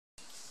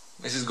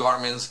This is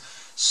Garmin's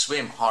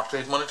Swim heart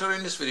rate monitor.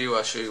 In this video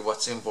I'll show you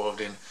what's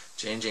involved in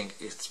changing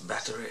its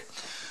battery.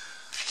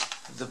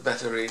 The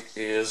battery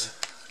is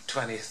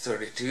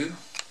 2032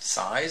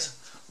 size,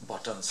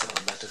 button cell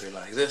battery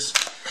like this.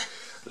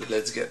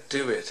 Let's get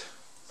to it.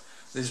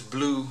 This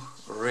blue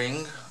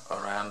ring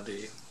around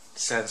the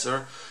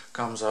sensor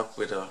comes up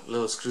with a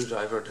little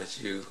screwdriver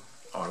that you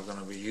are going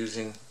to be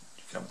using.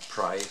 You can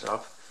pry it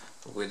up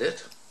with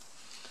it.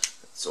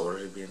 It's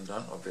already been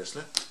done,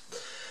 obviously.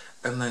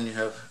 And then you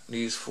have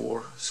these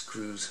 4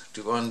 screws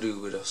to undo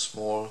with a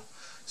small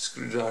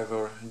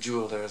screwdriver,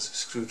 jeweler's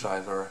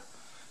screwdriver,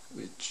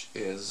 which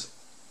has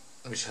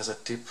a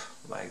tip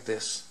like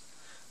this.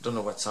 Don't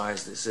know what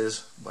size this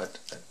is, but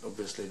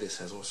obviously this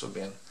has also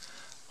been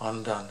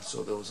undone.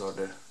 So those are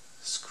the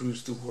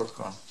screws to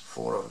work on,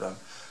 4 of them.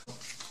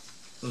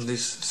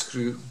 This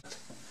screw,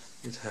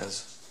 it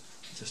has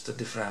just a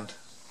different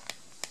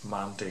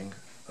mounting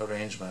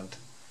arrangement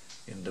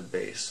in the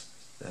base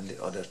than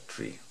the other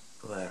 3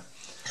 there.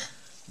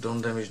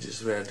 Don't damage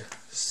this red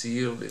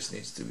seal. This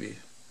needs to be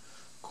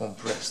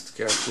compressed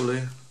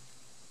carefully,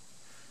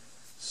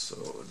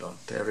 so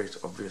don't tear it,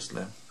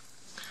 obviously.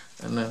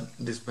 And then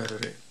this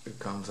battery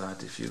comes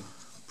out if you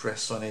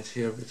press on it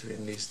here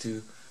between these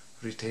 2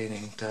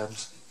 retaining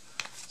tabs,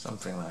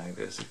 something like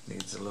this. It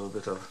needs a little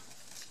bit of,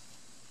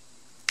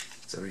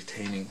 it's a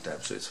retaining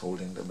tab, so it's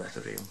holding the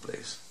battery in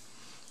place,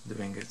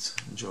 doing its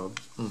job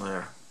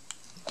there.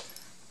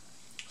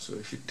 So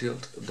if you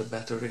tilt the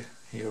battery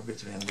here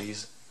between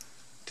these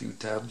 2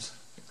 tabs,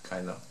 it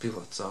kind of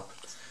pivots up.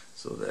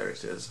 So there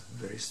it is,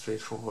 very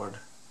straightforward.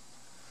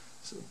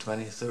 So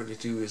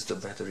 2032 is the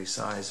battery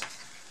size.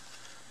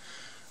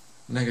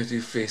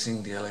 Negative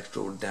facing the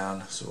electrode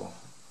down, so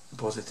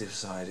positive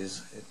side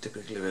is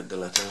typically with the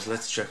letters.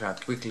 Let's check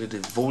out quickly the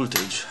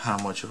voltage, how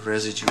much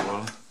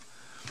residual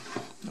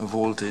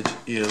voltage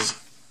is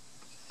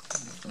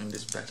in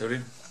this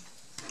battery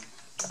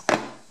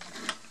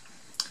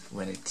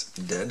when it's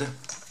dead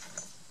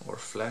or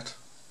flat.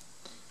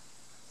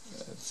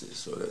 Let's see,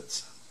 so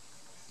that's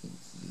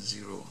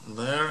 0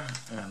 there,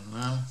 and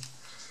then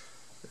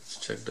let's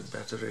check the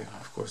battery.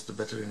 Of course the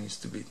battery needs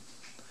to be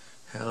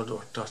held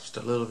or touched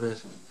a little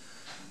bit.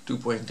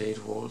 2.8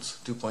 volts,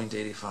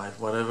 2.85,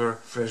 whatever.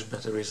 Fresh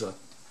batteries are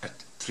at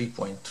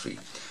 3.3.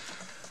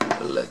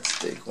 Let's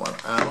take one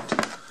out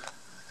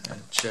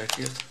and check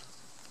it.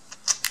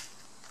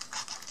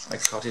 I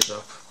cut it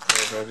up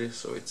already,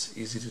 so it's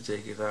easy to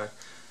take it out,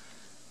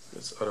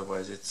 because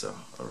otherwise it's a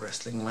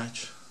wrestling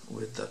match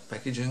with that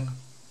packaging.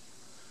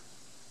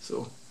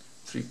 So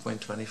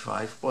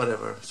 3.25,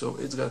 whatever. So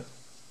it's got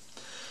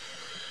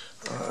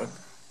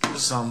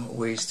some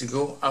ways to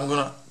go. I'm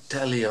gonna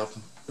tally up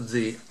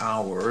the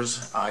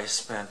hours I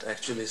spent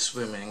actually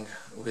swimming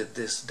with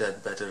this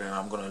dead battery, and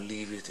I'm gonna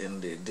leave it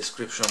in the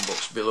description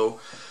box below.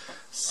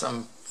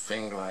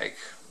 Something like,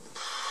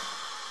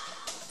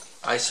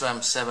 I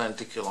swam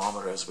 70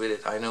 kilometers with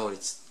it. I know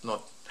it's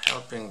not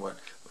helping, but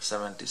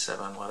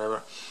 77,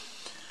 whatever,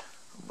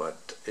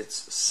 but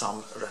it's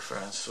some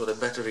reference. So the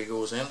battery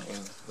goes in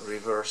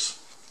reverse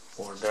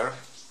order,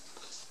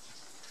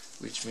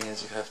 which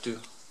means you have to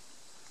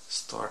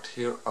start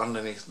here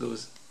underneath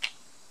those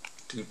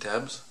 2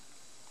 tabs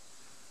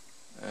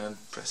and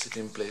press it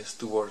in place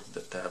towards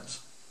the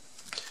tabs.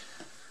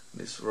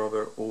 This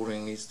rubber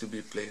o-ring needs to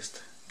be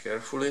placed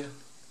carefully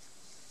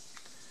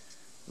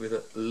with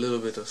a little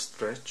bit of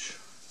stretch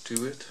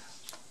to it.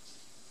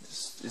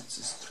 It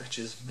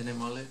stretches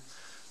minimally,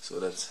 so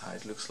that's how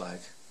it looks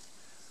like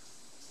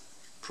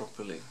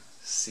properly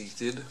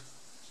seated.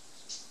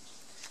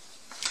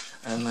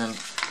 And then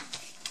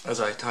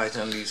as I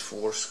tighten these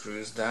 4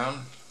 screws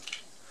down,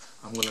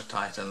 I'm going to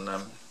tighten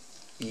them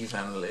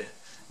evenly,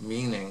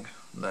 meaning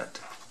that,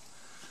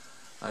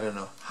 I don't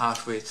know,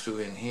 halfway through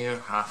in here,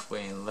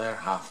 halfway in there,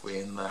 halfway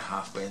in there,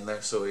 halfway in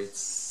there. So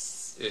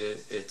it's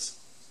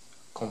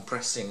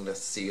compressing the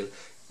seal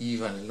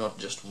evenly, not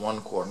just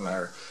one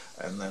corner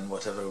and then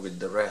whatever with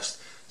the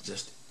rest,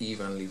 just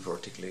evenly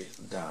vertically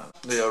down.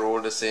 They are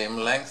all the same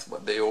length,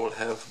 but they all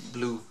have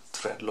blue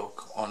thread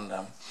lock on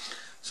them.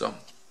 So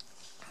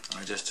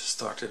I just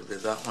started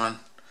with that one.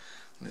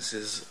 This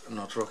is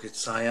not rocket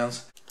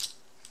science.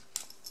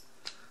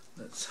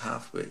 That's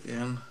halfway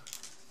in.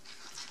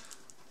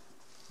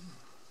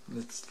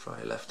 Let's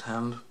try left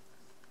hand.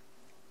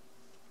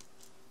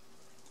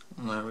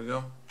 And there we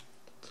go.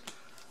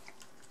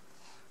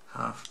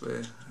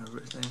 Halfway,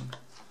 everything.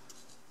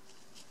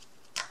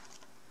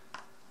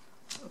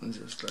 And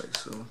just like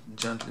so,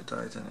 gently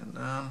tighten it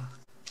down,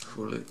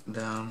 fully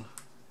there,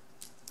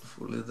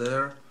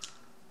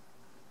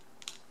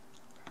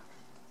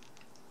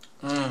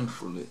 and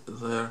fully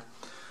there.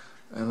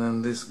 And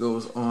then this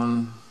goes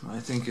on, I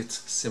think it's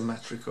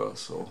symmetrical,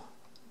 so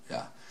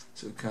yeah,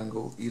 so it can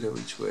go either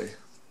which way,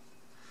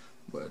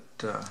 but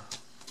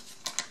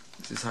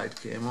this is how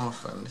it came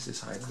off, and this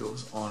is how it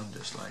goes on,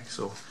 just like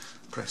so.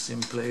 Press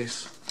in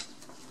place.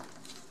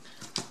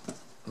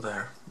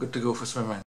 There, good to go for swimming.